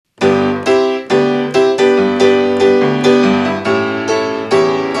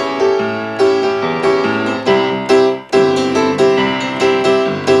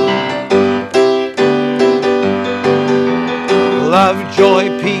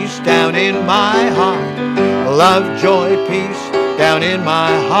peace down in my heart. Love, joy, peace down in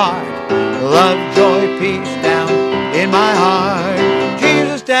my heart. Love, joy, peace down in my heart.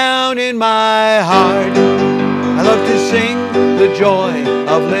 Jesus down in my heart. I love to sing the joy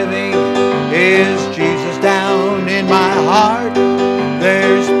of living. Is Jesus down in my heart?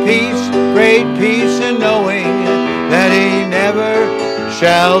 There's peace, great peace in knowing that He never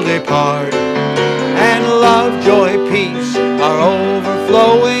shall depart. And love, joy, peace are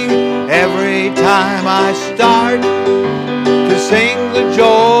overflowing every time I start to sing the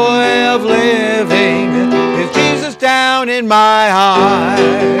joy of living. Is Jesus down in my heart?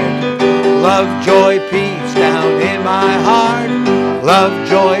 Love, joy, peace down in my heart. Love,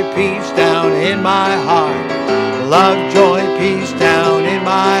 joy, peace down in my heart. Love, joy, peace down in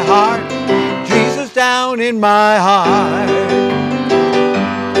my heart. Jesus down in my heart.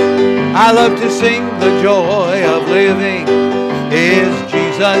 I love to sing the joy of living. Is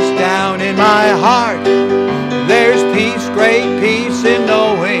Jesus down in my heart? There's peace, great peace in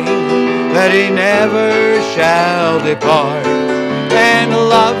knowing that He never shall depart. And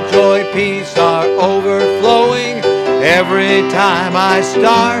love, joy, peace are overflowing every time I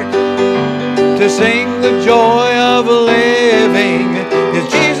start to sing the joy of living. Is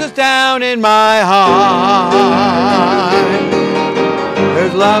Jesus down in my heart?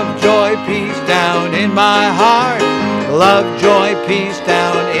 There's love, joy, peace down in my heart. Love, joy, peace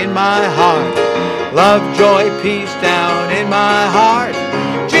down in my heart. Love, joy, peace down in my heart.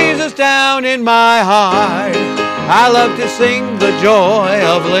 Jesus down in my heart. I love to sing the joy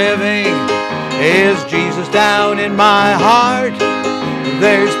of living. Is Jesus down in my heart?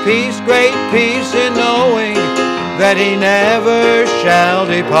 There's peace, great peace in knowing that He never shall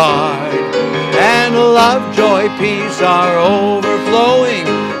depart. And love, joy, peace are overflowing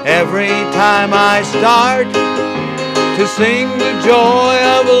every time I start to sing the joy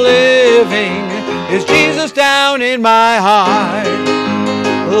of living. Is Jesus down in my heart?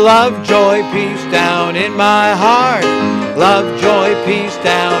 Love, joy, peace down in my heart. Love, joy, peace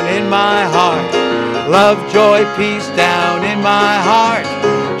down in my heart. Love, joy, peace down in my heart.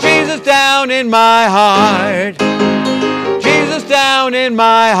 Jesus down in my heart. Jesus down in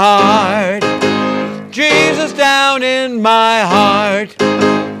my heart. Jesus down in my heart.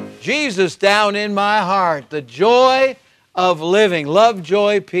 Jesus down in my heart. The joy of living. Love,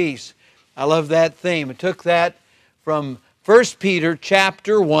 joy, peace. I love that theme. I took that from 1 Peter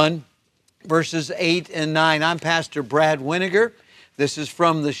chapter 1, verses 8 and 9. I'm Pastor Brad Weniger. This is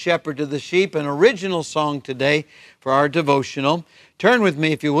from The Shepherd to the Sheep, an original song today for our devotional. Turn with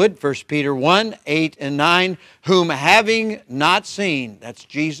me, if you would, 1 Peter 1, 8 and 9. Whom having not seen, that's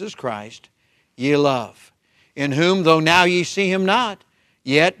Jesus Christ, ye love. In whom, though now ye see Him not,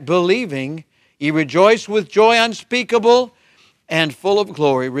 yet believing, ye rejoice with joy unspeakable and full of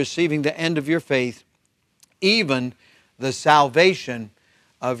glory, receiving the end of your faith, even the salvation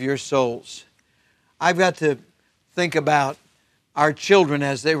of your souls. I've got to think about our children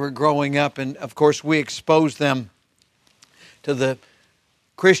as they were growing up, and of course we exposed them to the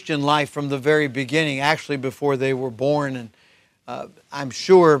Christian life from the very beginning, actually before they were born. And I'm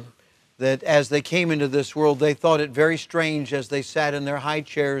sure that as they came into this world, they thought it very strange as they sat in their high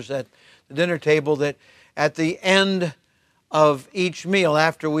chairs at the dinner table that at the end of each meal,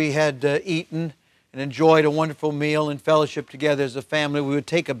 after we had eaten and enjoyed a wonderful meal and fellowship together as a family, we would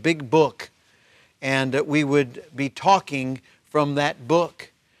take a big book and we would be talking from that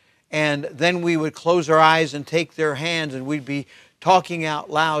book. And then we would close our eyes and take their hands and we'd be talking out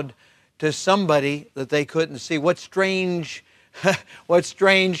loud to somebody that they couldn't see. What strange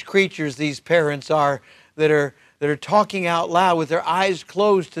creatures these parents are that are talking out loud with their eyes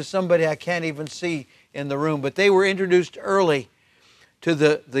closed to somebody I can't even see in the room. But they were introduced early to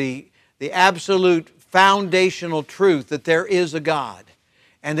the absolute foundational truth that there is a God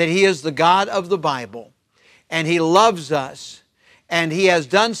and that He is the God of the Bible and He loves us and He has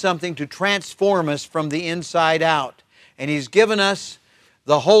done something to transform us from the inside out. And He's given us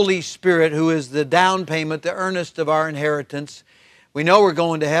the Holy Spirit, who is the down payment, the earnest of our inheritance. We know we're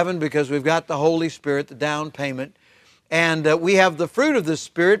going to heaven because we've got the Holy Spirit, the down payment. And we have the fruit of the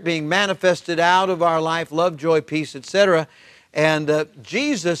Spirit being manifested out of our life, love, joy, peace, etc. And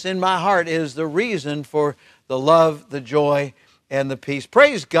Jesus in my heart is the reason for the love, the joy, and the peace.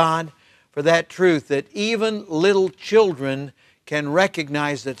 Praise God for that truth, that even little children can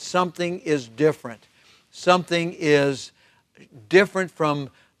recognize that something is different. Something is different from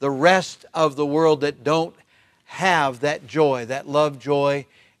the rest of the world that don't have that joy, that love, joy,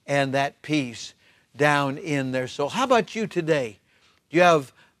 and that peace down in their soul. How about you today? Do you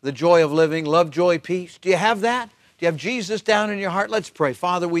have the joy of living, love, joy, peace? Do you have that? Do you have Jesus down in your heart? Let's pray.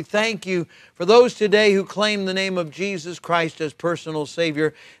 Father, we thank you for those today who claim the name of Jesus Christ as personal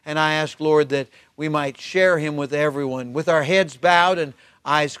Savior. And I ask, Lord, that we might share Him with everyone, with our heads bowed and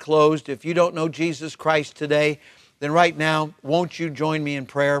eyes closed. If you don't know Jesus Christ today, then right now, won't you join me in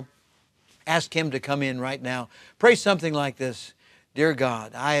prayer? Ask Him to come in right now. Pray something like this. Dear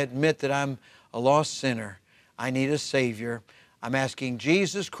God, I admit that I'm a lost sinner. I need a Savior. I'm asking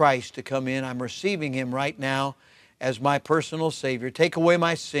Jesus Christ to come in. I'm receiving Him right now as my personal Savior. Take away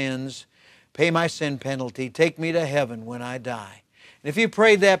my sins. Pay my sin penalty. Take me to heaven when I die. And if you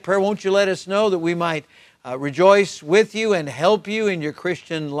prayed that prayer, won't you let us know that we might rejoice with you and help you in your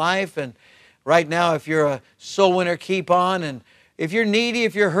Christian life? And right now, if you're a soul winner, keep on. And if you're needy,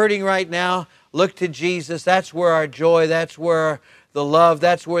 if you're hurting right now, look to Jesus. That's where our joy, that's where the love,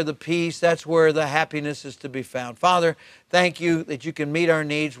 that's where the peace, that's where the happiness is to be found. Father, thank you that you can meet our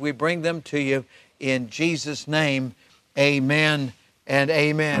needs. We bring them to you in Jesus' name. Amen and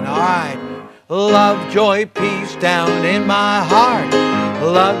amen. All right. Love, joy, peace down in my heart.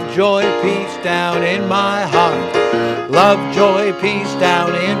 Love, joy, peace down in my heart. Love, joy, peace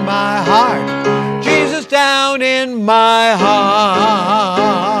down in my heart. Jesus down in my heart.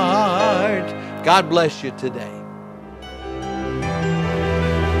 God bless you today.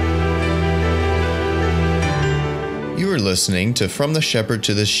 You are listening to From the Shepherd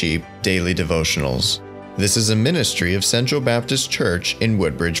to the Sheep Daily Devotionals. This is a ministry of Central Baptist Church in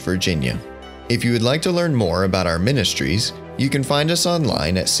Woodbridge, Virginia. If you would like to learn more about our ministries, you can find us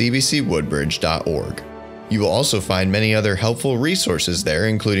online at cbcwoodbridge.org. You will also find many other helpful resources there,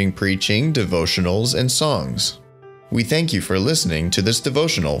 including preaching, devotionals, and songs. We thank you for listening to this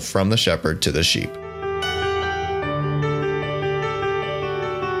devotional From the Shepherd to the Sheep.